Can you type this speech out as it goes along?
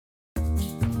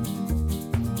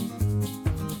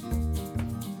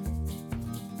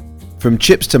From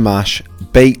chips to mash,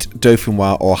 baked,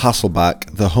 dauphinoise or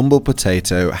Hasselback, the humble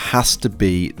potato has to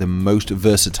be the most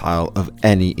versatile of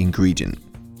any ingredient.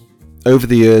 Over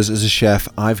the years as a chef,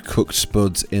 I've cooked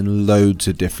spuds in loads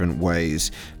of different ways,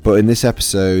 but in this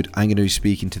episode I'm going to be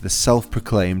speaking to the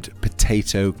self-proclaimed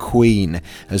potato queen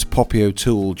as Poppy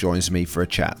O'Toole joins me for a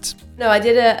chat. No, I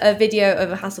did a video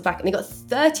of a Hasselback and it got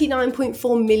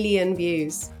 39.4 million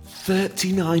views.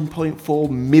 39.4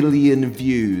 million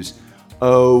views.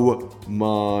 Oh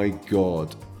my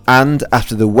god. And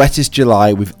after the wettest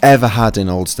July we've ever had in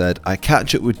Oldstead, I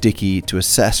catch up with Dickie to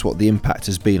assess what the impact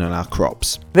has been on our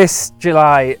crops. This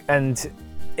July and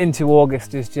into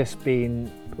August has just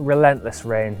been relentless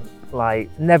rain, like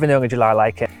never known a July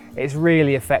like it. It's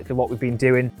really affected what we've been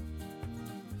doing.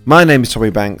 My name is Tommy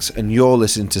Banks and you're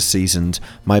listening to Seasoned,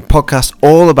 my podcast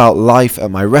all about life at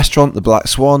my restaurant, The Black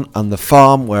Swan, and the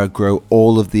farm where I grow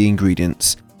all of the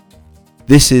ingredients.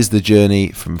 This is the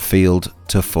journey from field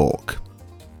to fork.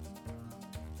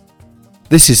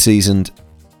 This is Seasoned,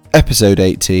 episode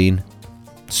 18,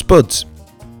 Spuds.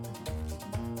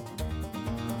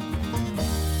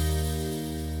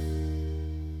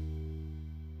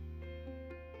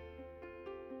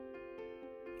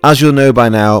 As you'll know by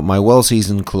now, my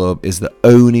well-seasoned club is the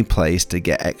only place to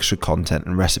get extra content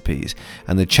and recipes,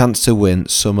 and the chance to win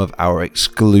some of our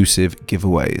exclusive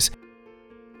giveaways.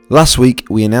 Last week,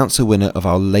 we announced the winner of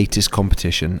our latest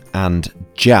competition, and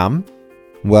Jam,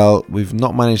 well, we've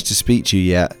not managed to speak to you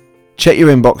yet. Check your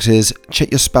inboxes,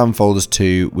 check your spam folders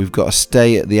too. We've got a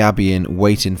stay at the Abbey Inn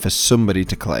waiting for somebody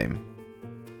to claim.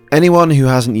 Anyone who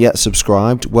hasn't yet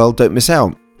subscribed, well, don't miss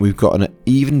out. We've got an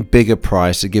even bigger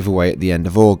prize to give away at the end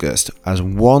of August, as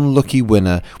one lucky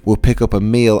winner will pick up a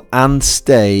meal and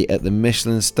stay at the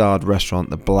Michelin-starred restaurant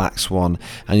The Black Swan,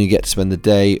 and you get to spend the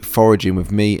day foraging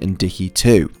with me and Dickie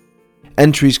too.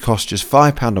 Entries cost just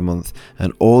 £5 a month,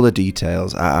 and all the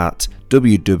details are at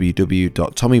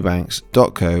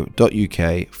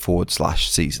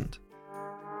www.tommybanks.co.uk/seasoned.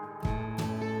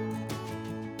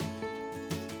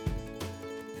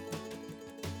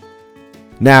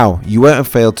 Now, you won't have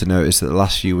failed to notice that the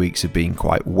last few weeks have been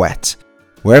quite wet.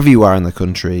 Wherever you are in the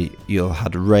country, you'll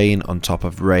have had rain on top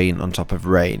of rain on top of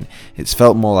rain. It's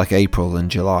felt more like April than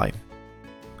July.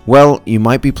 Well, you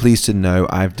might be pleased to know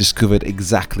I've discovered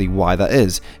exactly why that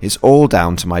is. It's all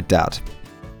down to my dad.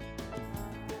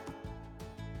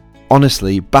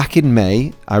 Honestly, back in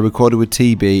May, I recorded with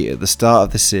TB at the start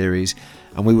of the series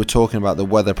and we were talking about the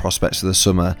weather prospects for the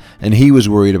summer, and he was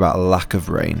worried about a lack of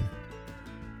rain.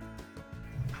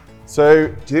 So,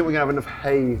 do you think we're going to have enough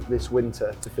hay this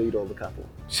winter to feed all the cattle?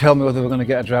 Tell me whether we're going to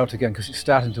get a drought again, because it's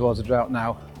starting towards a drought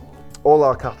now. All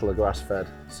our cattle are grass fed,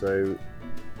 so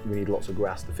we need lots of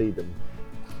grass to feed them.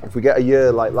 If we get a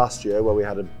year like last year where we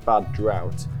had a bad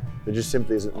drought, there just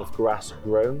simply isn't enough grass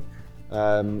grown.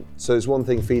 So it's one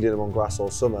thing feeding them on grass all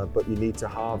summer, but you need to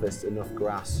harvest enough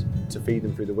grass to feed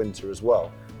them through the winter as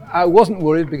well. I wasn't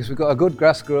worried because we've got a good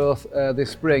grass growth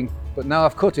this spring, but now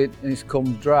I've cut it and it's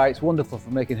come dry. It's wonderful for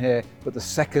making hay, but the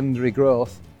secondary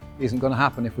growth isn't going to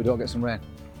happen if we don't get some rain.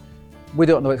 We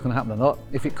don't know if it's going to happen or not.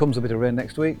 If it comes a bit of rain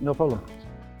next week, no problem.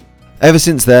 Ever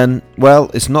since then, well,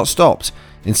 it's not stopped.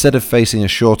 Instead of facing a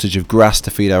shortage of grass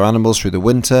to feed our animals through the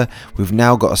winter, we've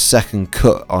now got a second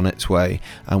cut on its way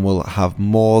and we'll have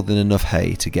more than enough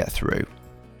hay to get through.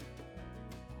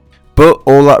 But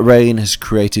all that rain has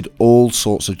created all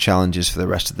sorts of challenges for the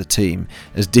rest of the team,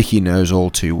 as Dickie knows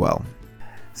all too well.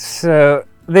 So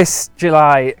this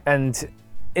July and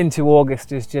into August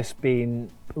has just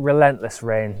been relentless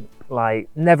rain, like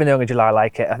never known a July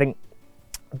like it. I think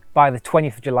by the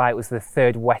 20th of July, it was the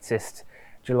third wettest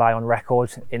July on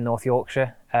record in North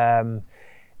Yorkshire.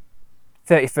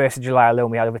 31st of July alone,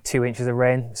 we had over 2 inches of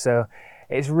rain. So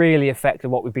it's really affected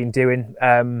what we've been doing.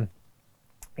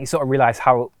 You sort of realise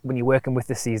how, when you're working with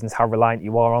the seasons, how reliant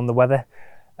you are on the weather.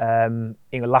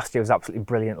 Last year was absolutely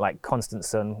brilliant, like constant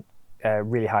sun,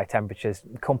 really high temperatures.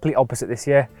 Complete opposite this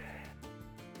year.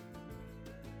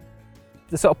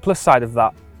 The sort of plus side of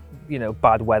that,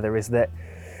 bad weather is that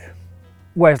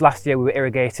whereas last year we were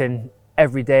irrigating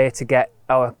every day to get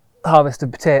our harvest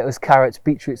of potatoes, carrots,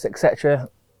 beetroots, etc.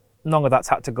 None of that's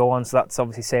had to go on, so that's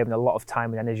obviously saving a lot of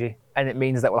time and energy. And it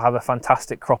means that we'll have a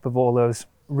fantastic crop of all those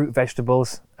root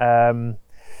vegetables.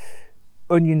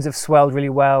 Onions have swelled really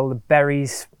well, the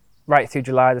berries right through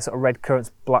July, the sort of red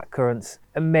currants, black currants,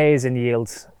 amazing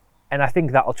yields. And I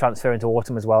think that'll transfer into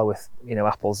autumn as well with,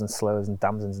 apples and sloes and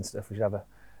damsons and stuff. We should have a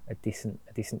decent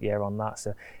year on that.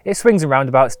 So it swings and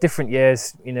roundabouts, different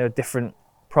years, different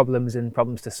problems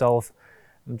to solve.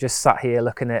 I'm just sat here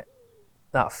looking at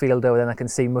that field over there and I can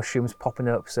see mushrooms popping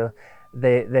up. So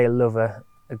they love a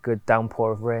a good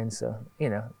downpour of rain. So,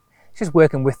 it's just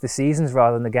working with the seasons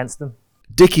rather than against them.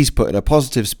 Dickie's putting a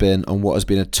positive spin on what has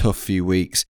been a tough few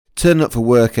weeks. Turning up for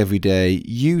work every day,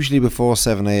 usually before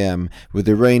 7 a.m, with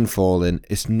the rain falling,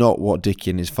 it's not what Dickie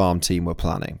and his farm team were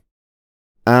planning.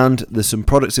 And there's some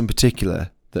products in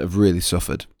particular that have really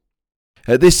suffered.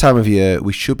 At this time of year,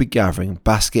 we should be gathering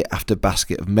basket after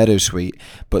basket of meadowsweet,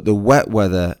 but the wet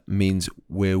weather means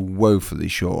we're woefully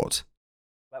short.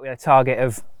 We had a target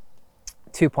of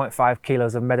 2.5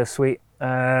 kilos of meadowsweet,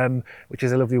 which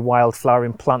is a lovely wild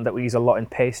flowering plant that we use a lot in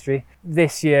pastry.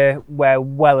 This year, we're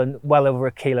well over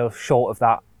a kilo short of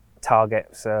that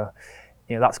target, so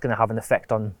that's going to have an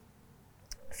effect on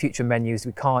future menus.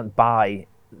 We can't buy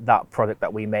that product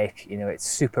that we make. It's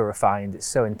super refined, it's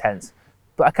so intense.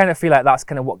 But I kind of feel like that's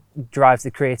kind of what drives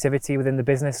the creativity within the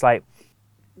business. Like,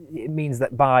 it means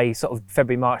that by sort of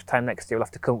February, March time next year, we'll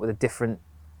have to come up with a different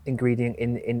ingredient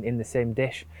in the same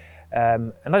dish.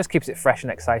 And that just keeps it fresh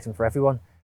and exciting for everyone.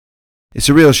 It's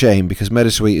a real shame because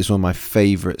meadowsweet is one of my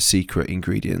favourite secret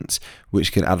ingredients,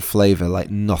 which can add flavour like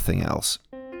nothing else.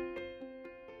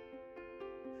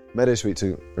 Meadowsweet's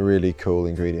a really cool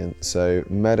ingredient. So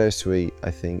meadowsweet,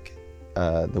 I think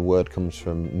the word comes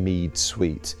from mead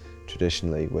sweet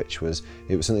traditionally, it was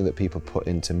something that people put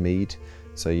into mead.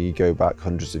 So you go back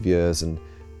hundreds of years and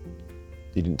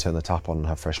you didn't turn the tap on and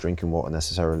have fresh drinking water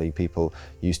necessarily. People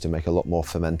used to make a lot more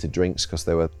fermented drinks because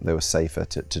they were safer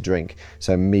to drink.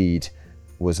 So mead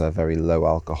was a very low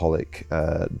alcoholic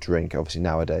drink. Obviously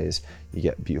nowadays you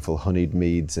get beautiful honeyed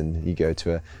meads and you go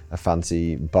to a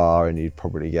fancy bar and you'd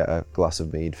probably get a glass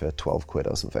of mead for 12 quid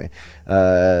or something.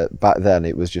 Back then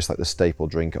it was just like the staple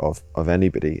drink of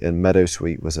anybody, and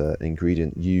meadowsweet was an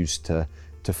ingredient used to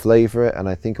flavour it, and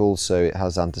I think also it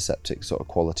has antiseptic sort of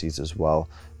qualities as well,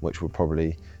 which were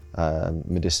probably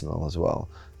medicinal as well.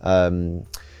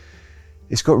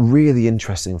 It's got really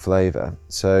interesting flavour.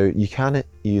 So you can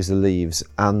use the leaves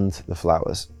and the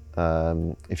flowers.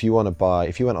 If you went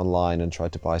online and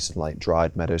tried to buy some like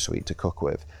dried meadowsweet to cook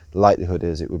with, the likelihood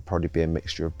is it would probably be a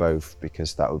mixture of both,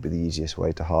 because that would be the easiest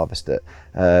way to harvest it.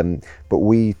 But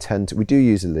we do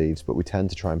use the leaves, but we tend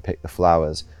to try and pick the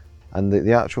flowers. And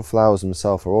the actual flowers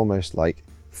themselves are almost like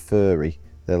furry.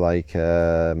 They're like,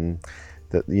 they're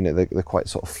quite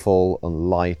sort of full and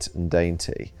light and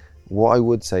dainty. What I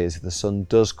would say is if the sun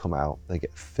does come out, they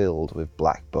get filled with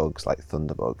black bugs, like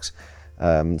thunderbugs.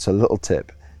 So a little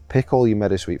tip, pick all your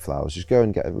meadowsweet flowers. Just go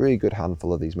and get a really good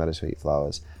handful of these meadowsweet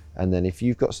flowers. And then if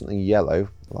you've got something yellow,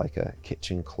 like a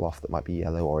kitchen cloth that might be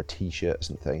yellow, or a t-shirt or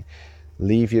something,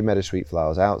 leave your meadowsweet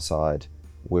flowers outside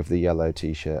with the yellow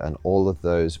t-shirt, and all of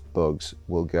those bugs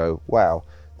will go, wow,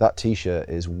 that t-shirt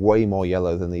is way more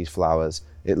yellow than these flowers.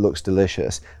 It looks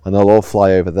delicious, and they'll all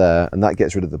fly over there, and that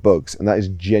gets rid of the bugs. And that is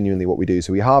genuinely what we do.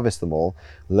 So we harvest them all,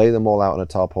 lay them all out on a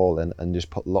tarpaulin, and just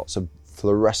put lots of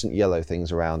fluorescent yellow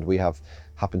things around. We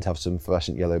happen to have some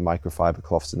fluorescent yellow microfiber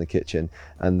cloths in the kitchen,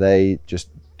 and they just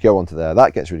go onto there.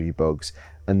 That gets rid of your bugs,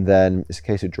 and then it's a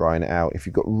case of drying it out. If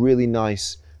you've got really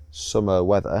nice summer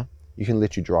weather, you can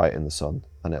literally dry it in the sun,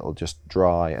 and it'll just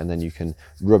dry, and then you can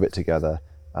rub it together,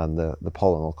 and the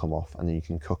pollen will come off, and then you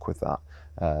can cook with that.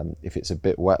 If it's a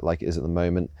bit wet like it is at the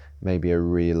moment, maybe a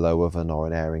really low oven or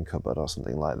an airing cupboard or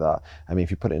something like that. I mean,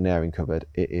 if you put it in an airing cupboard,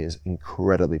 it is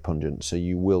incredibly pungent, so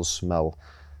you will smell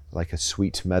like a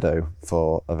sweet meadow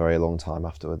for a very long time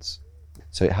afterwards.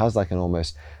 So it has like an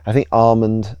almost, I think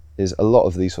almond is, a lot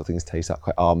of these sort of things taste like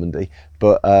quite almondy,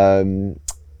 but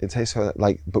it tastes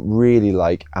like, but really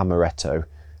like amaretto.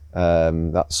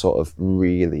 That sort of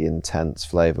really intense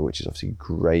flavour, which is obviously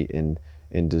great in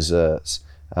desserts.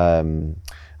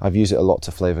 I've used it a lot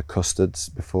to flavour custards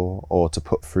before, or to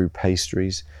put through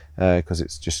pastries, because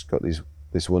it's just got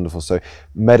this wonderful. So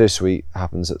meadowsweet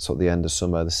happens at sort of the end of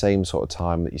summer, the same sort of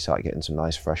time that you start getting some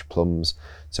nice fresh plums.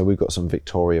 So we've got some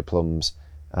Victoria plums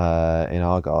in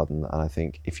our garden, and I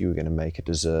think if you were going to make a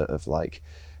dessert of like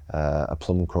a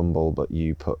plum crumble, but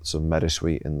you put some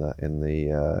meadowsweet in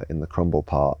the crumble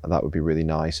part, and that would be really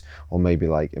nice. Or maybe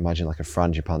like, imagine like a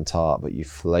frangipane tart, but you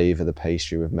flavour the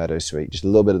pastry with meadowsweet, just a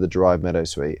little bit of the dried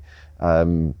meadowsweet.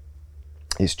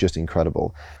 It's just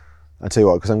incredible. I tell you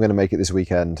what, because I'm going to make it this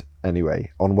weekend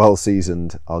anyway, on Well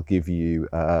Seasoned, I'll give you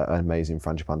an amazing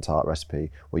frangipane tart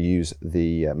recipe. We'll use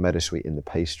the meadowsweet in the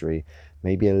pastry,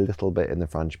 maybe a little bit in the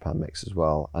frangipane mix as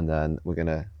well, and then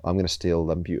I'm gonna steal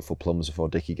them beautiful plums before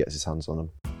Dickie gets his hands on them.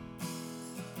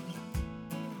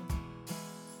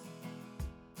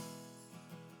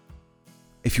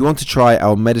 If you want to try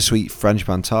our meadowsweet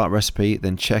frangipane tart recipe,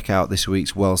 then check out this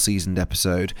week's Well Seasoned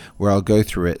episode, where I'll go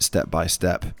through it step by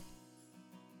step.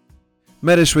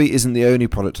 Meadowsweet isn't the only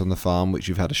product on the farm which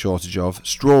we've had a shortage of,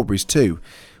 strawberries too.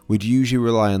 We'd usually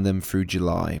rely on them through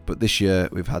July, but this year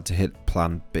we've had to hit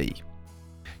plan B.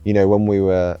 You know, when we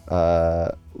were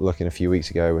looking a few weeks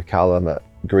ago with Callum at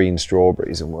green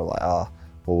strawberries, and we're like, well,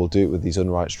 we'll do it with these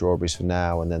unripe strawberries for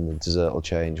now and then the dessert will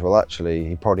change. Well, actually,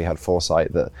 he probably had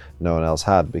foresight that no one else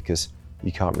had, because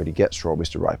you can't really get strawberries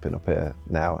to ripen up here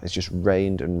now. It's just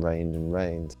rained and rained and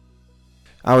rained.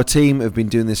 Our team have been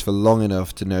doing this for long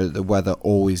enough to know that the weather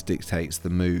always dictates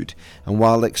the mood, and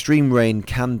while extreme rain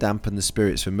can dampen the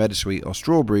spirits for meadowsweet or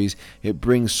strawberries, it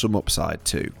brings some upside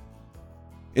too.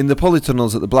 In the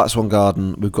polytunnels at the Black Swan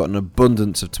Garden, we've got an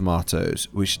abundance of tomatoes,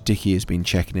 which Dickie has been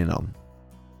checking in on.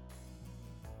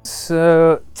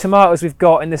 So tomatoes we've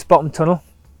got in this bottom tunnel.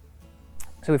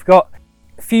 So we've got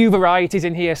a few varieties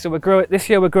in here. So this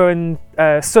year we're growing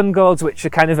sun golds, which are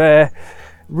kind of a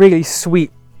really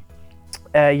sweet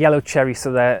yellow cherry.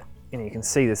 So you can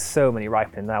see there's so many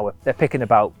ripening now. They're picking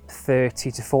about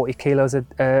 30 to 40 kilos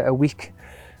a week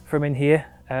from in here.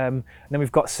 And then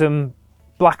we've got some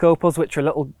black opals, which are a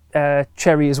little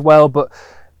cherry as well, but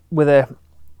with a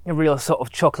real sort of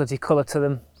chocolatey colour to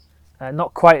them.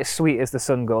 Not quite as sweet as the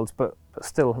sun golds, but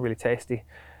still really tasty.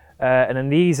 And then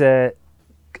these are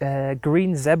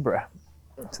green zebra.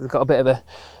 So they've got a bit of a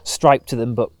stripe to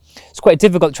them, but it's quite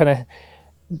difficult trying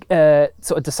to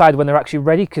sort of decide when they're actually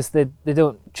ready, because they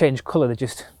don't change colour, they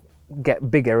just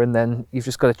get bigger, and then you've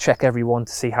just got to check every one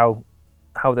to see how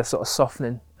they're sort of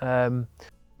softening.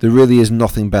 There really is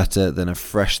nothing better than a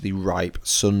freshly ripe,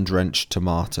 sun-drenched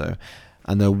tomato,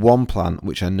 and they're one plant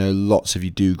which I know lots of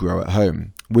you do grow at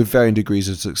home, with varying degrees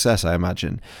of success, I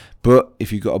imagine. But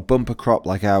if you've got a bumper crop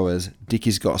like ours,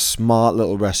 Dickie's got a smart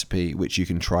little recipe which you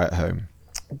can try at home.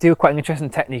 Do quite an interesting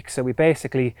technique. So we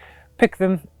basically pick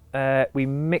them, we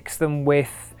mix them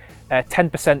with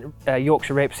 10%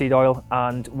 Yorkshire rapeseed oil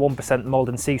and 1%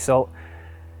 Maldon sea salt,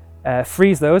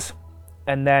 freeze those,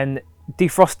 and then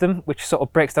defrost them, which sort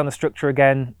of breaks down the structure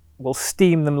again. We'll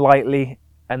steam them lightly,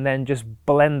 and then just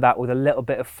blend that with a little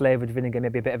bit of flavoured vinegar,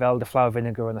 maybe a bit of elderflower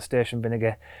vinegar or nasturtium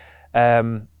vinegar,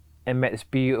 and make this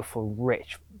beautiful,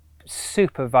 rich,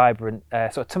 super vibrant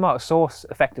sort of tomato sauce,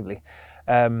 effectively,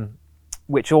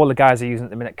 which all the guys are using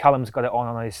at the minute. Callum's got it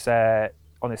on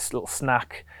his little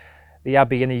snack. The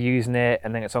Abbey are using it,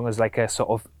 and then it's on as like a sort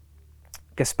of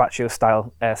gazpacho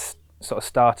style sort of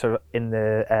starter in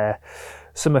the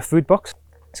summer food box.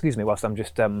 Excuse me whilst I'm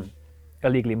just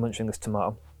illegally munching this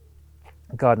tomato.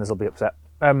 Gardeners will be upset.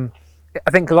 I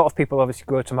think a lot of people obviously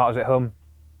grow tomatoes at home,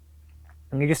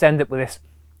 and you just end up with this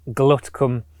glut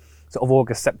come sort of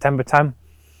August, September time.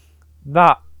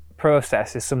 That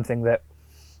process is something that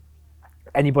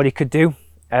anybody could do,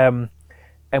 and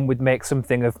would make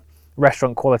something of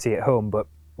restaurant quality at home, but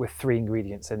with 3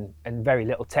 ingredients and very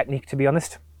little technique, to be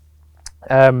honest.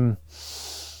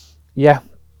 Yeah,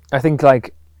 I think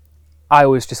like I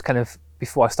always just kind of,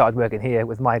 before I started working here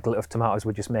with my glut of tomatoes,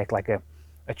 would just make like a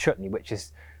chutney, which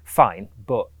is fine,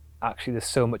 but actually there's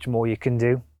so much more you can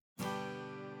do.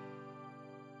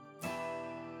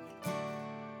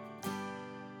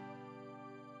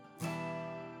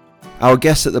 Our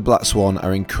guests at the Black Swan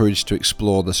are encouraged to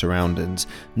explore the surroundings.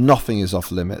 Nothing is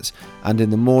off limits, and in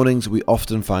the mornings we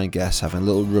often find guests having a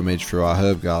little rummage through our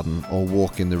herb garden or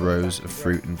walking the rows of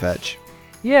fruit and veg.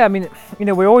 Yeah, I mean, you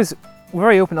know, we're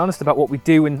very open and honest about what we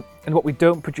do and what we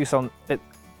don't produce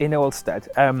in Oldstead.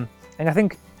 And I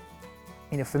think,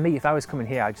 you know, for me, if I was coming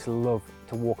here, I just love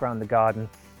to walk around the garden,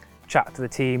 chat to the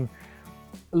team,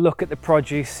 look at the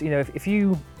produce. You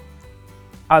know,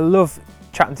 I love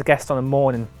chatting to guests on a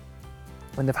morning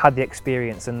when they've had the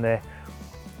experience and they're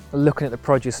looking at the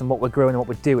produce and what we're growing and what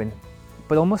we're doing.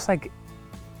 But almost like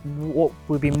what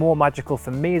would be more magical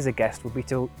for me as a guest would be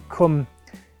to come,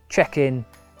 check in,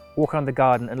 walk around the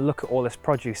garden and look at all this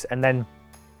produce, and then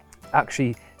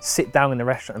actually sit down in the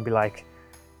restaurant and be like,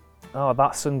 oh,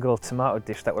 that sun-gold tomato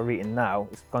dish that we're eating now,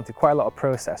 it's gone through quite a lot of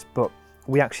process, but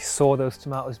we actually saw those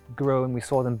tomatoes grow and we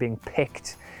saw them being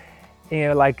picked. You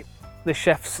know, like the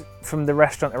chefs from the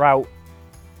restaurant are out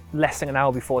less than an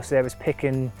hour before service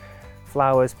picking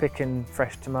flowers, picking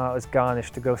fresh tomatoes,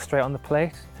 garnished to go straight on the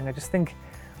plate. And I just think,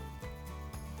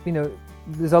 you know,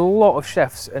 there's a lot of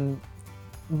chefs, and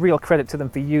real credit to them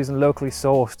for using locally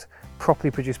sourced,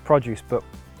 properly produced produce, but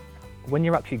when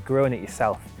you're actually growing it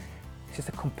yourself, it's just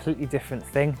a completely different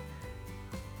thing.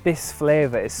 This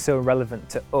flavour is so relevant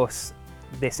to us,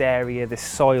 this area, this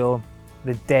soil,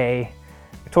 the day.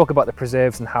 We talk about the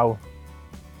preserves and how,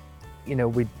 you know,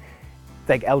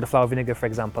 like elderflower vinegar, for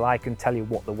example, I can tell you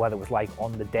what the weather was like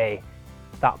on the day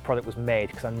that product was made,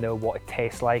 because I know what it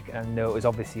tastes like, and I know it was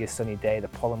obviously a sunny day, the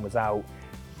pollen was out.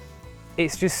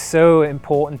 it's just so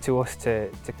important to us to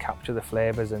capture the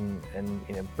flavours and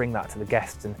bring that to the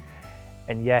guests,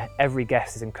 and yeah, every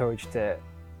guest is encouraged to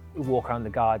walk around the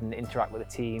garden, interact with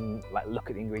the team, like look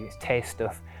at the ingredients, taste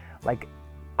stuff. Like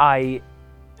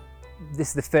this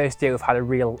is the first year we've had a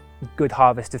real good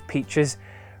harvest of peaches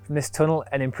from this tunnel,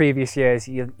 and in previous years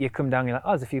you come down and you're like,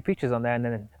 oh, there's a few peaches on there, and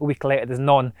then a week later there's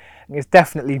none. And it's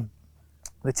definitely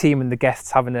the team and the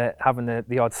guests having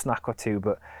the odd snack or two,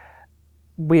 but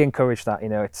we encourage that.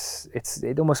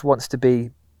 It almost wants to be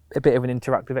a bit of an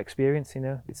interactive experience.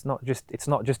 It's not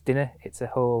just dinner, it's a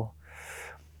whole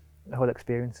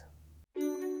experience.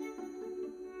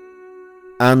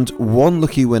 And one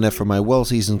lucky winner from my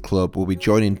well-seasoned club will be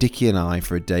joining Dickie and I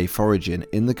for a day foraging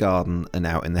in the garden and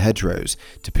out in the hedgerows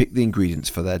to pick the ingredients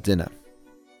for their dinner.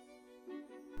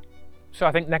 So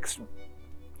I think next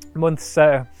month's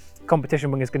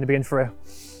competition wing is going to be in for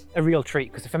a real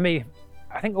treat, because for me,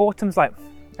 I think autumn's like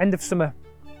end of summer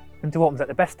into autumn's like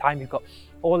the best time. You've got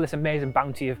all this amazing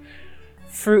bounty of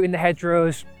fruit in the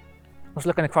hedgerows. I was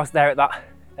looking across there at that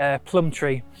plum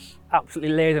tree,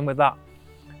 absolutely laden with that,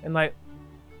 and like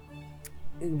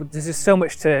there's just so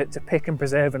much to pick and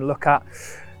preserve and look at,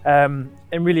 and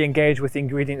really engage with the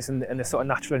ingredients and the sort of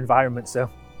natural environment. So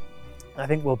I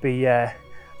think we'll be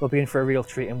in for a real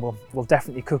treat, and we'll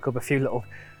definitely cook up a few little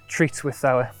treats with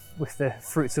the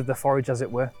fruits of the forage, as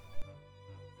it were.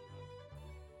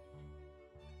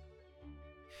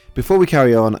 Before we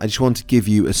carry on, I just want to give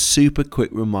you a super quick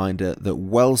reminder that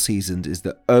Well Seasoned is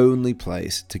the only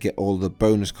place to get all the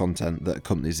bonus content that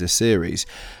accompanies this series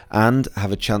and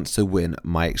have a chance to win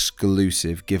my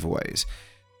exclusive giveaways.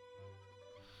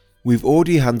 We've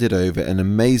already handed over an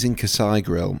amazing Kasai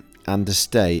grill and a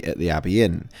stay at the Abbey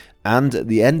Inn, and at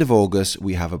the end of August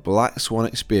we have a Black Swan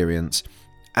experience,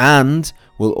 and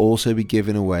we'll also be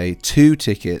giving away 2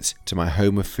 tickets to my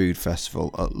Home of Food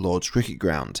festival at Lord's Cricket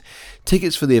Ground.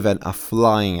 Tickets for the event are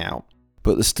flying out,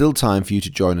 but there's still time for you to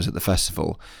join us at the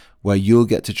festival, where you'll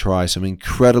get to try some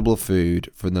incredible food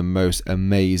from the most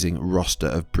amazing roster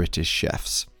of British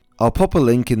chefs. I'll pop a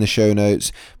link in the show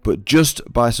notes, but just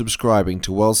by subscribing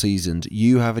to Well Seasoned,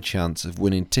 you have a chance of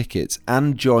winning tickets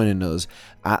and joining us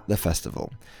at the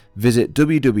festival. Visit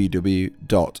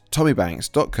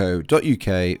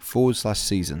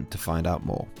www.tommybanks.co.uk/season to find out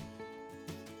more.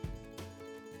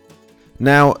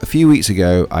 Now, a few weeks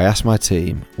ago, I asked my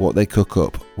team what they cook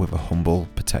up with a humble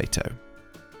potato.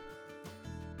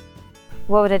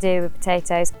 What would I do with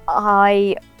potatoes?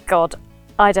 I don't.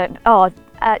 Oh,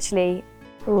 actually.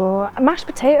 Ooh, a mashed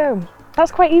potato.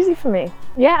 That's quite easy for me.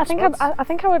 Yeah, I think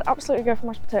I would absolutely go for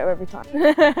mashed potato every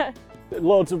time.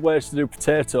 Loads of ways to do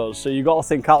potatoes, so you've got to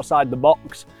think outside the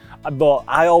box. But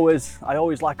I always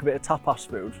like a bit of tapas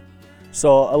food.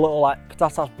 So a little like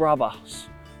patatas bravas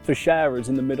for sharers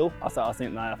in the middle. I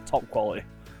think they're top quality.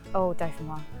 Oh,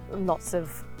 definitely. Lots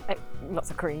of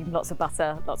cream, lots of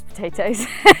butter, lots of potatoes.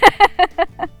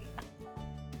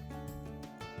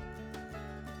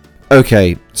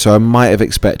 Okay, so I might have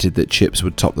expected that chips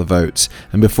would top the votes,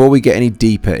 and before we get any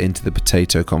deeper into the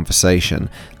potato conversation,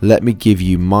 let me give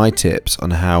you my tips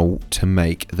on how to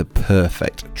make the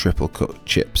perfect triple cooked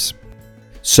chips.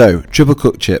 So, triple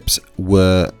cooked chips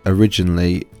were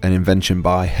originally an invention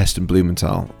by Heston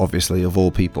Blumenthal, obviously, of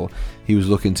all people. He was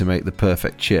looking to make the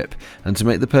perfect chip, and to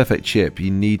make the perfect chip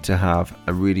you need to have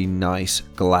a really nice,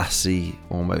 glassy,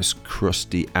 almost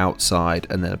crusty outside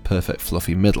and then a perfect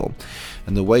fluffy middle.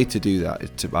 And the way to do that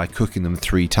is by cooking them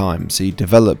 3 times. So you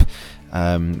develop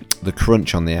the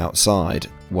crunch on the outside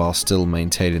while still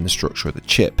maintaining the structure of the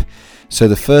chip. So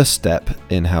the first step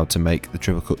in how to make the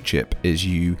triple cooked chip is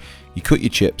you cut your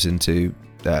chips into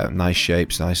nice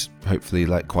shapes, hopefully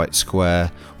like quite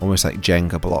square, almost like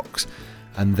Jenga blocks.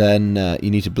 And then you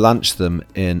need to blanch them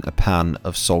in a pan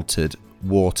of salted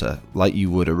water like you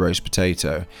would a roast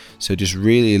potato. So just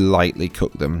really lightly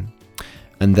cook them.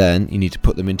 And then you need to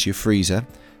put them into your freezer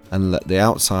and let the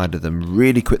outside of them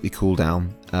really quickly cool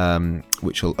down,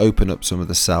 which will open up some of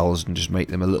the cells and just make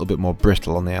them a little bit more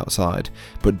brittle on the outside.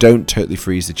 But don't totally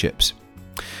freeze the chips.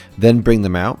 Then bring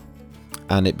them out,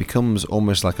 and it becomes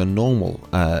almost like a normal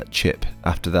chip.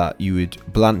 After that, you would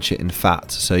blanch it in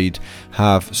fat. So you'd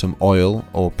have some oil,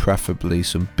 or preferably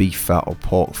some beef fat or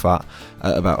pork fat,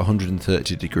 at about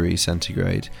 130 degrees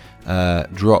centigrade.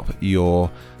 Drop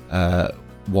your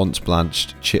once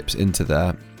blanched chips into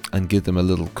there and give them a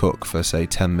little cook for say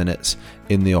 10 minutes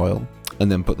in the oil,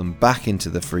 and then put them back into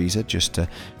the freezer just to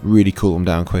really cool them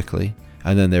down quickly,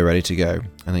 and then they're ready to go.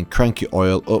 And then crank your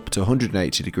oil up to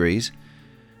 180 degrees,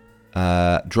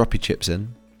 drop your chips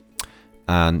in,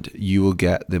 and you will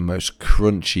get the most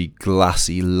crunchy,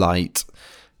 glassy, light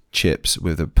chips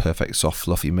with a perfect soft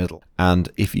fluffy middle. And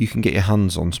if you can get your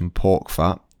hands on some pork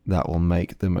fat, that will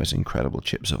make the most incredible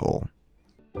chips of all.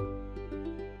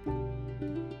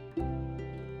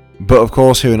 But of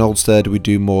course, here in Oldstead, we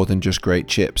do more than just great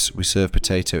chips. We serve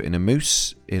potato in a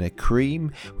mousse, in a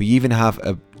cream. We even have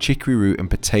a chicory root and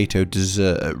potato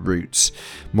dessert at Roots.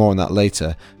 More on that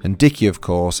later. And Dickie, of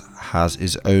course, has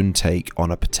his own take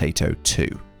on a potato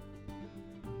too.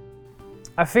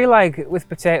 I feel like with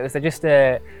potatoes, they're just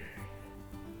an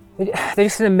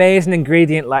amazing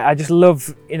ingredient. Like, I just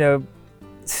love,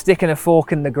 sticking a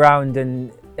fork in the ground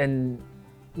and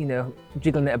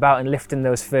jiggling it about and lifting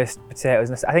those first potatoes.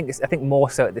 And I think more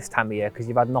so at this time of year, because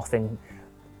you've had nothing,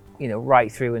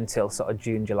 right through until sort of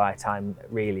June, July time,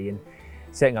 really, and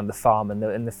sitting on the farm,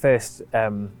 and the first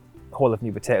haul of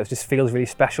new potatoes just feels really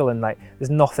special. And like, there's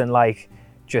nothing like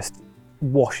just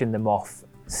washing them off,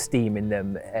 steaming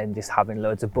them, and just having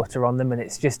loads of butter on them, and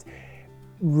it's just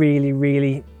really,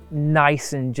 really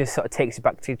nice and just sort of takes you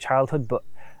back to your childhood. But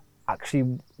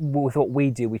actually, with what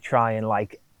we do, we try and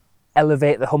like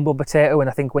elevate the humble potato. And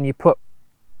I think when you put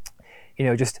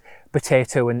just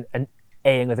potato and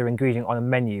any other ingredient on a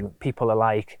menu, people are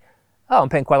like, oh, I'm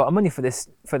paying quite a lot of money for this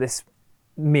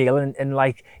meal, and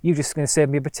like, you're just going to serve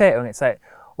me a potato. And it's like,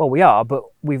 well, we are, but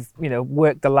we've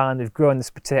worked the land, we've grown this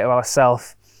potato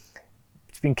ourselves,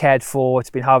 it's been cared for, it's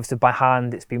been harvested by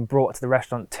hand, it's been brought to the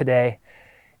restaurant today.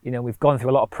 We've gone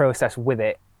through a lot of process with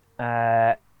it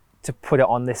to put it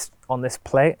on this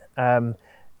plate.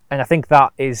 And I think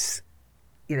that is,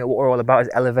 what we're all about, is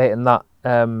elevating that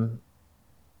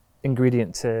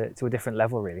ingredient to a different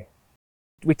level, really.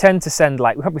 We tend to send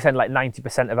we probably send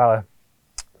 90% of our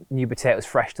new potatoes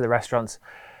fresh to the restaurants,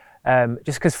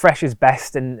 just because fresh is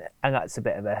best, and that's a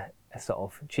bit of a sort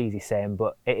of cheesy saying,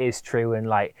 but it is true. And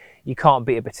like, you can't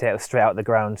beat a potato straight out of the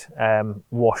ground,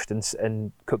 washed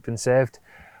and cooked and served.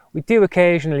 We do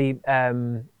occasionally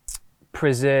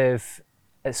preserve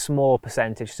a small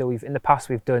percentage. So in the past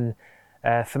we've done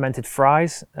fermented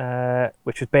fries,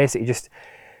 which was basically just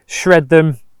shred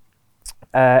them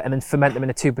and then ferment them in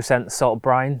a 2% salt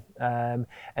brine, and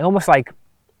almost like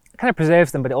kind of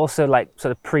preserves them, but it also like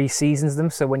sort of pre-seasons them.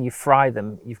 So when you fry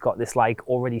them, you've got this like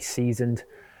already seasoned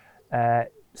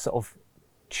sort of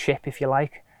chip, if you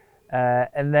like.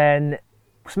 And then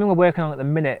something we're working on at the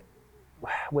minute,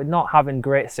 we're not having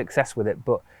great success with it,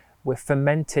 but we're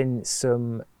fermenting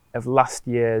some of last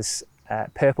year's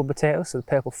purple potatoes, so the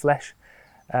purple flesh.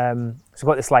 So we've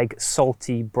got this like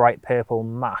salty, bright purple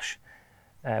mash,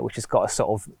 which has got a sort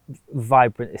of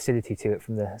vibrant acidity to it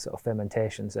from the sort of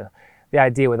fermentation. So the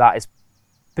idea with that is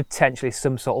potentially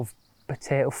some sort of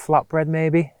potato flatbread,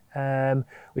 maybe,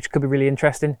 which could be really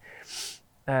interesting.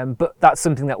 But that's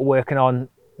something that we're working on.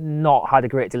 Not had a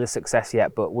great deal of success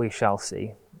yet, but we shall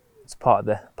see. It's part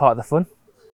of the fun.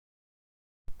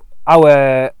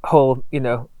 Our whole,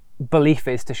 belief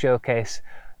is to showcase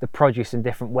the produce in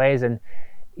different ways, and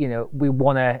we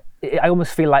want to. I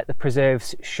almost feel like the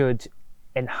preserves should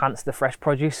enhance the fresh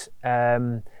produce.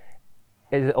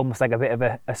 It's almost like a bit of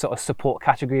a sort of support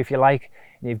category, if you like.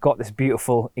 And you've got this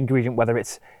beautiful ingredient, whether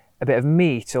it's a bit of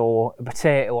meat or a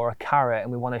potato or a carrot,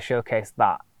 and we want to showcase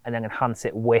that and then enhance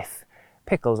it with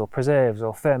pickles or preserves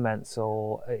or ferments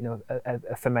or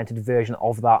a fermented version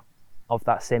of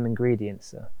that same ingredient.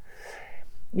 So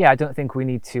yeah, I don't think we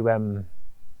need to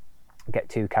get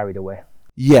too carried away.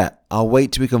 Yeah, I'll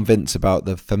wait to be convinced about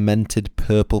the fermented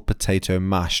purple potato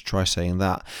mash, try saying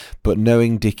that. But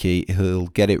knowing Dickie, he'll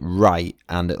get it right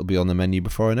and it'll be on the menu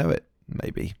before I know it,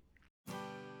 maybe.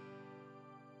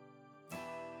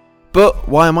 But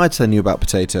why am I telling you about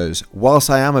potatoes? Whilst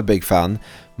I am a big fan,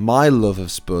 my love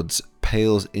of Spuds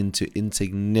pales into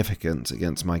insignificance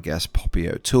against my guest Poppy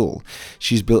O'Toole.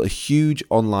 She's built a huge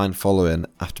online following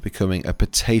after becoming a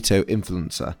potato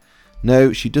influencer.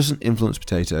 No, she doesn't influence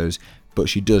potatoes, but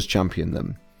she does champion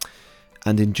them.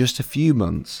 And in just a few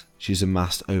months, she's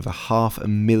amassed over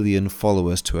 500,000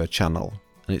 followers to her channel,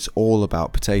 and it's all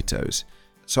about potatoes.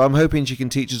 So I'm hoping she can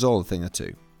teach us all a thing or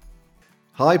two.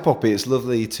 Hi Poppy, it's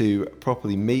lovely to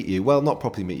properly meet you. Well, not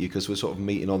properly meet you because we're sort of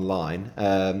meeting online.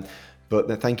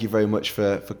 But thank you very much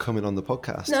for coming on the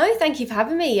podcast. No, thank you for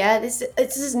having me. Yeah, this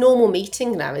is normal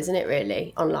meeting now, isn't it,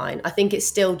 really, online? I think it's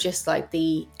still just like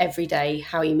the everyday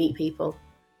how you meet people.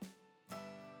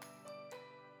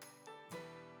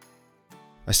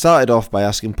 I started off by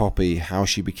asking Poppy how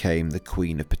she became the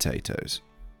queen of potatoes.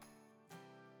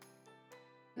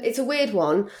 It's a weird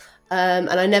one, and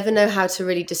I never know how to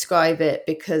really describe it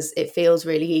because it feels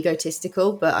really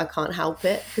egotistical, but I can't help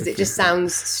it because it just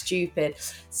sounds stupid.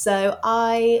 So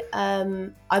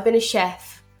I've been a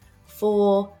chef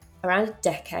for around a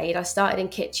decade. I started in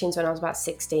kitchens when I was about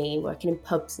 16, working in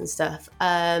pubs and stuff.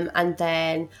 And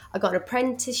then I got an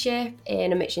apprenticeship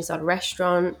in a Michelin-starred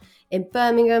restaurant in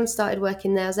Birmingham, started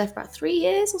working there. I was there for about 3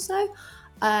 years or so.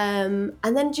 And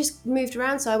then just moved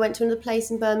around. So I went to another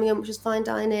place in Birmingham, which was fine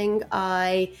dining.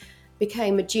 I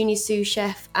became a junior sous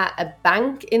chef at a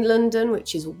bank in London,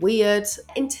 which is weird,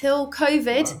 until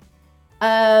COVID. Wow.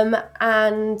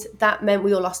 And that meant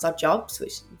we all lost our jobs, which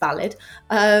is valid.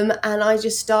 And I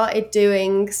just started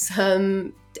doing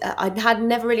some, I had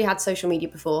never really had social media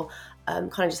before,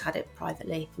 kind of just had it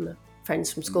privately from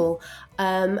friends from school.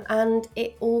 And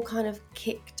it all kind of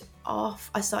kicked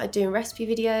off. I started doing recipe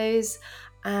videos,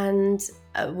 and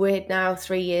we're now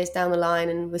 3 years down the line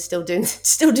and we're still doing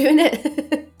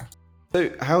it. So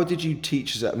how did you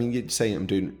teach us? I mean, you're saying I'm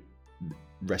doing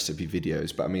recipe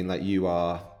videos, but I mean, like, you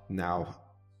are now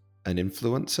an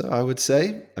influencer, I would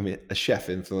say. I mean, a chef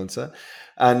influencer,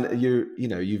 and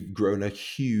you've grown a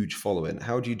huge following.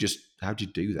 How do you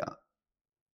do that?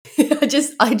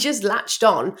 I just latch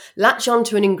on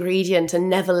to an ingredient and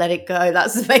never let it go.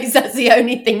 That's the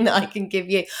only thing that I can give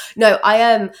you. No,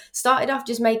 I started off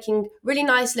just making really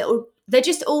nice little, they're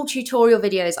just all tutorial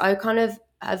videos.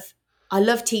 I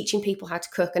love teaching people how to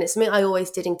cook, and it's something I always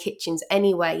did in kitchens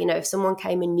anyway. You know, if someone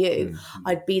came in new,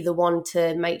 I'd be the one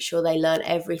to make sure they learn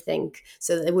everything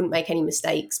so that they wouldn't make any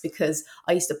mistakes, because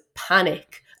I used to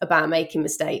panic about making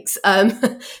mistakes.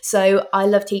 So I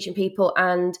love teaching people,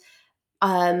 and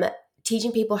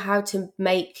teaching people how to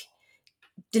make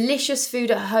delicious food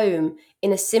at home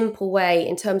in a simple way.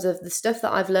 In terms of the stuff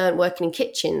that I've learned working in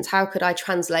kitchens, how could I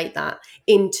translate that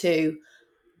into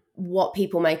what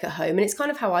people make at home? And it's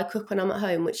kind of how I cook when I'm at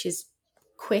home, which is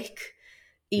quick,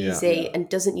 easy, and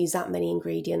doesn't use that many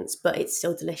ingredients, but it's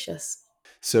still delicious.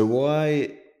 So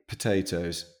why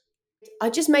potatoes?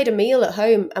 I just made a meal at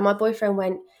home, and my boyfriend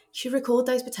went, "You should record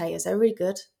those potatoes, they're really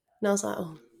good." And I was like,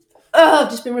 oh,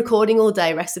 I've just been recording all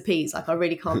day recipes, like I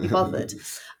really can't be bothered.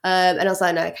 And I was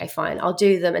like, no, okay, fine, I'll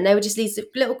do them. And they were just these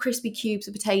little crispy cubes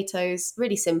of potatoes,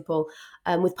 really simple,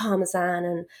 with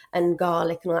parmesan and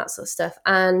garlic and all that sort of stuff.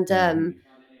 And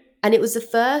it was the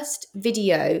first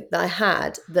video that I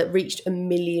had that reached 1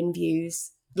 million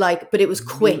views. But it was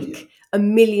quick,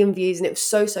 1 million views, and it was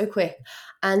so quick.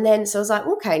 And then, so I was like,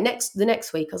 okay, the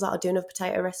next week, I was like, I'll do another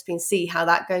potato recipe and see how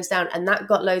that goes down. And that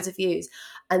got loads of views.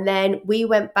 And then we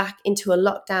went back into a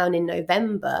lockdown in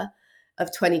November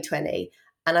of 2020.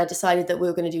 And I decided that we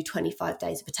were going to do 25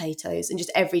 days of potatoes, and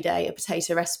just every day a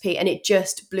potato recipe. And it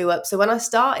just blew up. So when I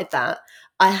started that,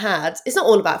 it's not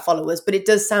all about followers, but it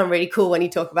does sound really cool when you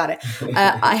talk about it.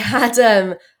 I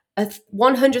had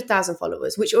 100,000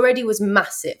 followers, which already was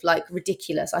massive, like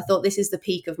ridiculous. I thought, this is the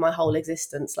peak of my whole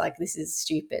existence. Like, this is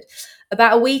stupid.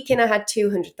 About a week in, I had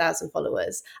 200,000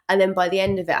 followers. And then by the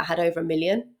end of it, I had over 1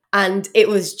 million. And it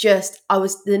was just,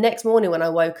 the next morning when I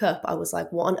woke up, I was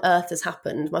like, what on earth has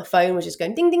happened? My phone was just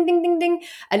going ding, ding, ding, ding, ding.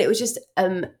 And it was just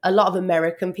a lot of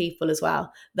American people as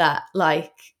well that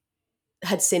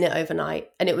had seen it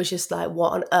overnight, and it was just like,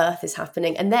 what on earth is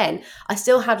happening? And then I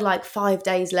still had like 5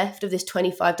 days left of this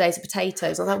 25 days of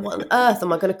potatoes. I was like, what on earth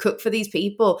am I going to cook for these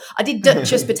people? I did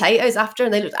Duchess potatoes after,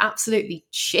 and they looked absolutely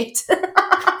shit.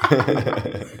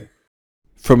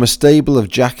 From a stable of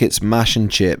jackets, mash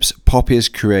and chips, Poppy has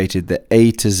created the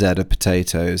A to Z of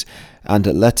potatoes, and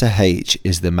at letter H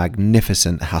is the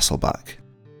magnificent Hasselback.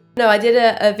 No, I did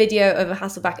a video of a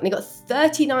Hasselback, and it got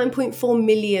 39.4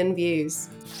 million views.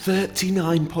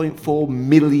 39.4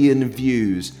 million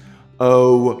views.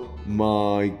 Oh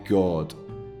my God.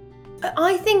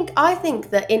 I think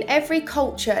that in every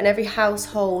culture and every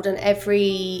household and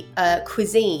every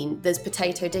cuisine, there's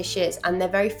potato dishes, and they're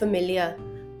very familiar.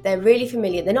 They're really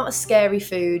familiar. They're not a scary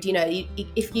food. You know,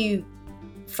 if you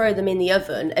throw them in the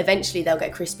oven, eventually they'll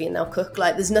get crispy and they'll cook.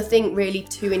 Like, there's nothing really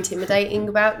too intimidating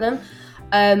about them.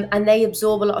 And they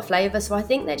absorb a lot of flavour. So I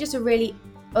think they're just a really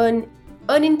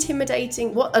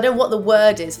unintimidating, I don't know what the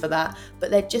word is for that,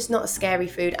 but they're just not a scary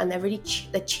food, and they're really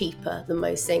they're cheaper than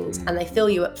most things, and they fill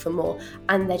you up for more,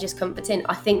 and they're just comforting.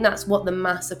 I think that's what the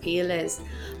mass appeal is.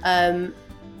 And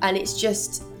it's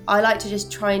just, I like to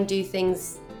just try and do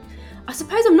things. I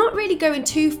suppose I'm not really going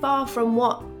too far from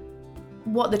what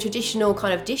the traditional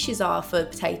kind of dishes are for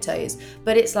potatoes,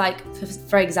 but it's like,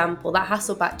 for example, that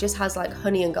Hasselback just has like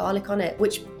honey and garlic on it,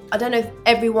 which I don't know if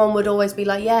everyone would always be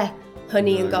like, yeah,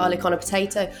 honey and garlic on a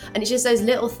potato. And it's just those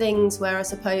little things where I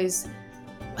suppose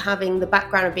having the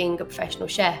background of being a professional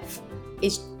chef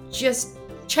is just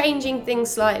changing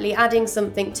things slightly, adding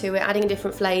something to it, adding a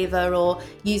different flavour, or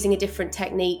using a different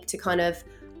technique to kind of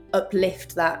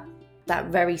uplift that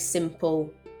very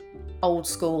simple, old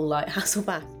school like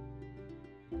Hasselback.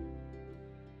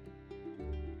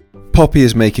 Poppy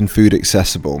is making food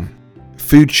accessible.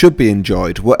 Food should be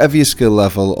enjoyed, whatever your skill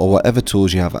level or whatever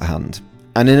tools you have at hand.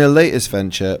 And in her latest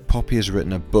venture, Poppy has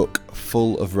written a book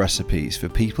full of recipes for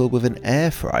people with an air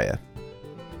fryer.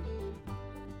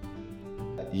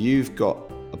 You've got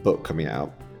a book coming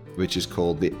out, which is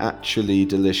called The Actually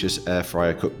Delicious Air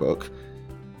Fryer Cookbook.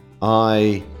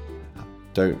 I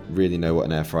don't really know what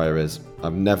an air fryer is.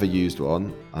 I've never used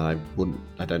one, and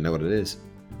I don't know what it is.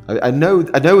 I know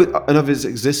of its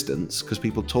existence because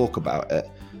people talk about it,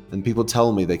 and people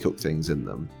tell me they cook things in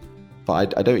them,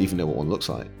 but I don't even know what one looks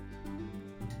like.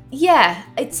 Yeah,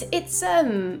 it's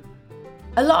a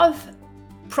lot of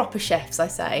proper chefs, I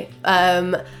say,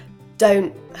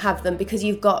 don't have them because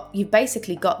you've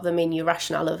basically got them in your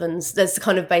Rational ovens. That's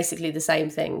kind of basically the same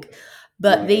thing,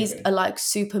 but these are like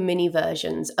super mini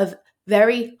versions of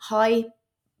very high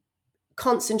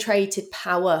concentrated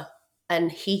power and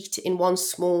heat in one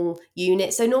small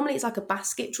unit. So normally it's like a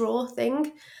basket drawer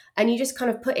thing, and you just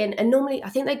kind of put in, and normally I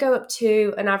think they go up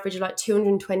to an average of like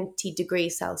 220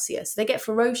 degrees Celsius. They get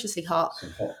ferociously hot.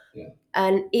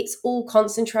 And it's all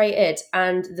concentrated,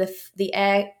 and the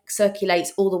air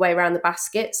circulates all the way around the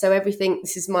basket. So everything,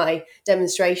 this is my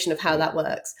demonstration of how that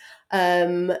works.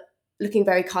 Looking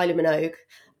very Kylie Minogue.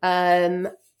 And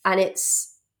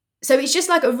it's just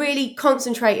like a really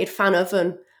concentrated fan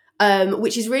oven,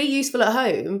 which is really useful at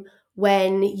home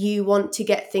when you want to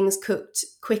get things cooked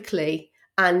quickly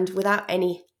and without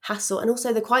any hassle. And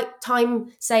also they're quite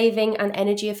time saving and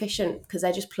energy efficient because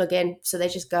they just plug in, so they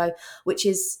just go, which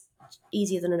is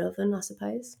easier than an oven, I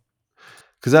suppose.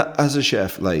 Because as a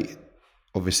chef, like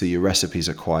obviously your recipes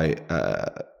are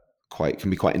can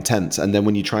be quite intense, and then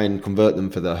when you try and convert them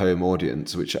for the home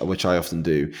audience, which I often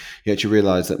do, you actually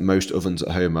realise that most ovens at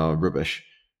home are rubbish.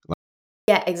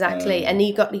 Yeah, exactly. And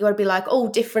you got to be like,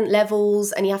 different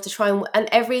levels, and you have to try and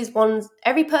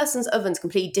every person's oven's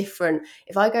completely different.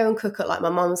 If I go and cook at like my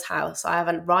mum's house, I have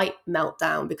a right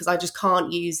meltdown because I just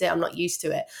can't use it. I'm not used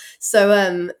to it.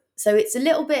 So it's a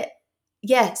little bit,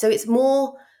 yeah. So it's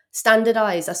more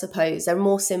standardized, I suppose. They're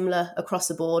more similar across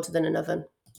the board than an oven.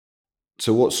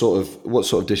 So what sort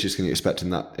of dishes can you expect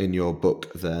in your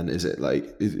book then? Is it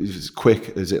like, is it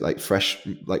quick? Is it like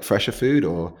fresher food,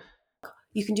 or?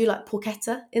 You can do like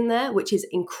porchetta in there, which is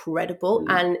incredible.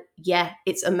 And yeah,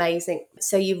 it's amazing.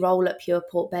 So you roll up your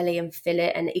pork belly and fill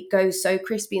it, and it goes so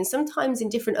crispy. And sometimes in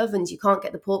different ovens, you can't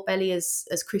get the pork belly as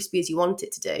crispy as you want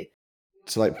it to do.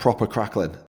 It's like proper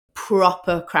crackling.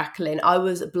 Proper crackling. I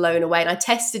was blown away, and I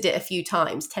tested it a few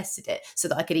times, so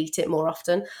that I could eat it more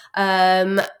often.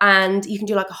 And you can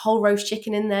do like a whole roast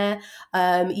chicken in there.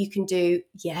 You can do,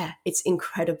 it's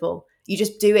incredible. You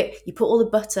just do it. You put all the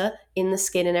butter in the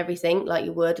skin and everything, like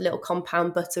you would, little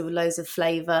compound butter with loads of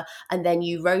flavour, and then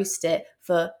you roast it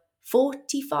for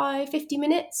 45, 50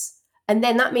 minutes. And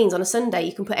then that means on a Sunday,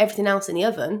 you can put everything else in the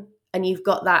oven, and you've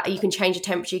got that. You can change the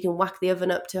temperature. You can whack the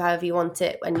oven up to however you want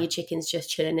it when your chicken's just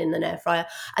chilling in an air fryer.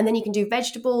 And then you can do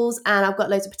vegetables, and I've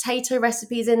got loads of potato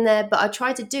recipes in there, but I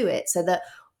try to do it so that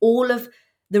all of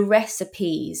the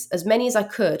recipes, as many as I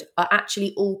could, are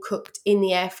actually all cooked in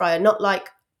the air fryer, not like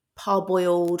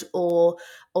parboiled or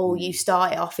you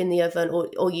start it off in the oven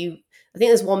or you, I think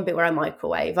there's one bit where I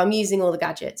microwave. I'm using all the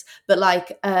gadgets, but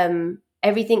like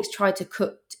everything's tried to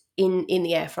cook in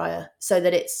the air fryer so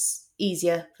that it's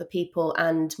easier for people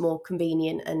and more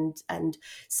convenient and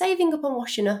saving up on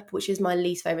washing up, which is my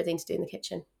least favourite thing to do in the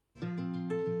kitchen.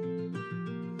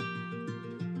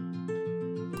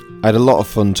 I had a lot of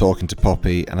fun talking to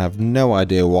Poppy, and I have no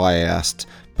idea why I asked,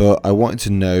 but I wanted to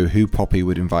know who Poppy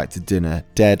would invite to dinner,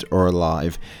 dead or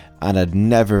alive, and I'd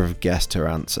never have guessed her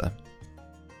answer.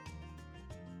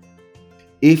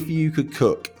 If you could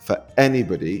cook for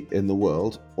anybody in the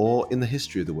world or in the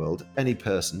history of the world, any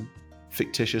person,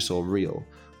 fictitious or real,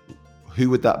 who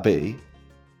would that be,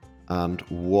 and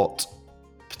what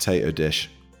potato dish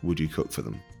would you cook for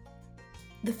them?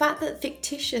 The fact that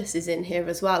fictitious is in here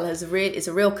as well is a real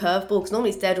curveball, because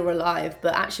normally it's dead or alive,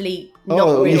 but actually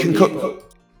not real. You can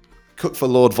cook for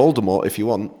Lord Voldemort if you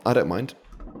want. I don't mind.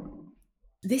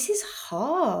 This is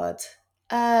hard.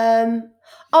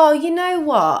 You know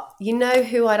what? You know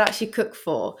who I'd actually cook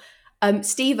for?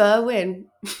 Steve Irwin.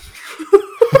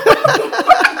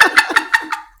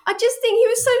 I just think he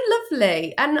was so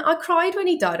lovely, and I cried when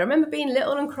he died. I remember being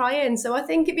little and crying, so I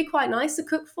think it'd be quite nice to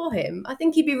cook for him. I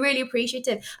think he'd be really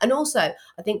appreciative. And also,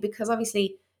 I think because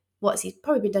obviously, he's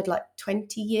probably been dead like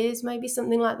 20 years, maybe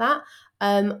something like that.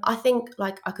 I think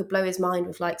like I could blow his mind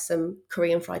with like some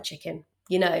Korean fried chicken,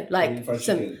 like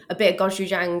a bit of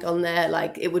gochujang on there.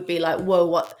 Like it would be like, whoa,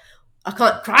 what? I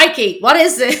can't, crikey, what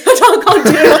is this? I can't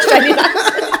do an Australian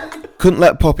accent. Couldn't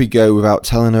let Poppy go without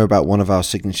telling her about one of our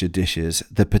signature dishes,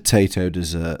 the potato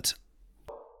dessert.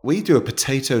 We do a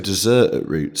potato dessert at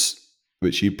Roots,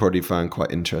 which you probably find quite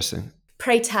interesting.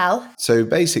 Pray tell. So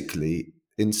basically,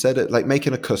 instead of like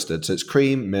making a custard, so it's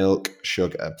cream, milk,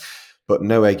 sugar, but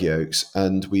no egg yolks,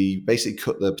 and we basically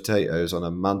cut the potatoes on a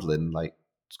mandolin, like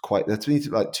that's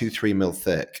like 2-3 mil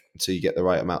thick, so you get the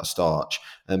right amount of starch,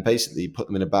 and basically put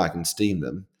them in a bag and steam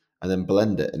them, and then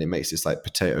blend it, and it makes this like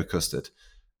potato custard,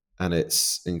 and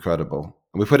it's incredible.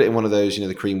 And we put it in one of those,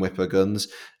 the cream whipper guns,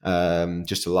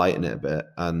 just to lighten it a bit,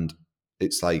 and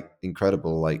it's like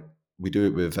incredible. Like we do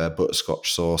it with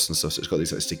butterscotch sauce and stuff, so it's got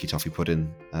these like sticky toffee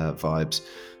pudding vibes.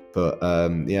 But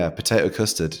yeah, potato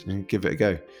custard, give it a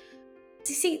go.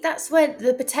 You see, that's where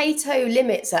the potato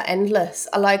limits are endless.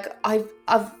 I've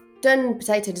done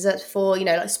potato desserts before,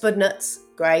 like spud nuts,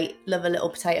 great, love a little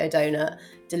potato donut,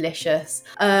 delicious.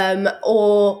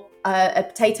 Or a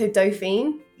potato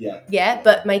dauphine, yeah,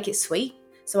 but make it sweet.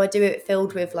 So I do it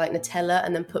filled with like Nutella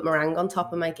and then put meringue on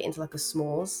top and make it into like a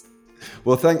s'mores.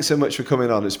 Well, thanks so much for coming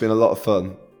on. It's been a lot of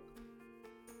fun.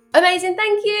 Amazing,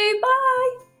 thank you,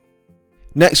 bye.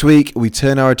 Next week, we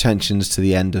turn our attentions to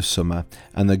the end of summer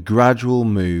and the gradual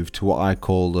move to what I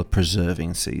call the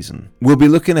preserving season. We'll be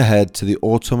looking ahead to the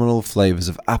autumnal flavours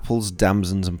of apples,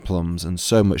 damsons and plums and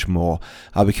so much more.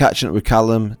 I'll be catching up with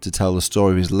Callum to tell the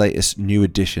story of his latest new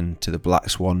addition to the Black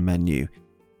Swan menu.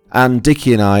 And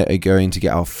Dickie and I are going to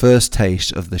get our first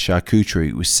taste of the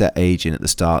charcuterie we set aging at the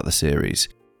start of the series.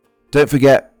 Don't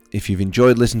forget, if you've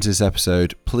enjoyed listening to this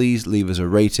episode, please leave us a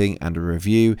rating and a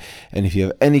review. And if you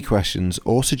have any questions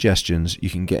or suggestions, you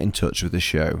can get in touch with the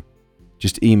show.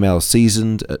 Just email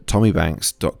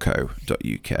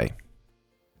seasoned@tommybanks.co.uk.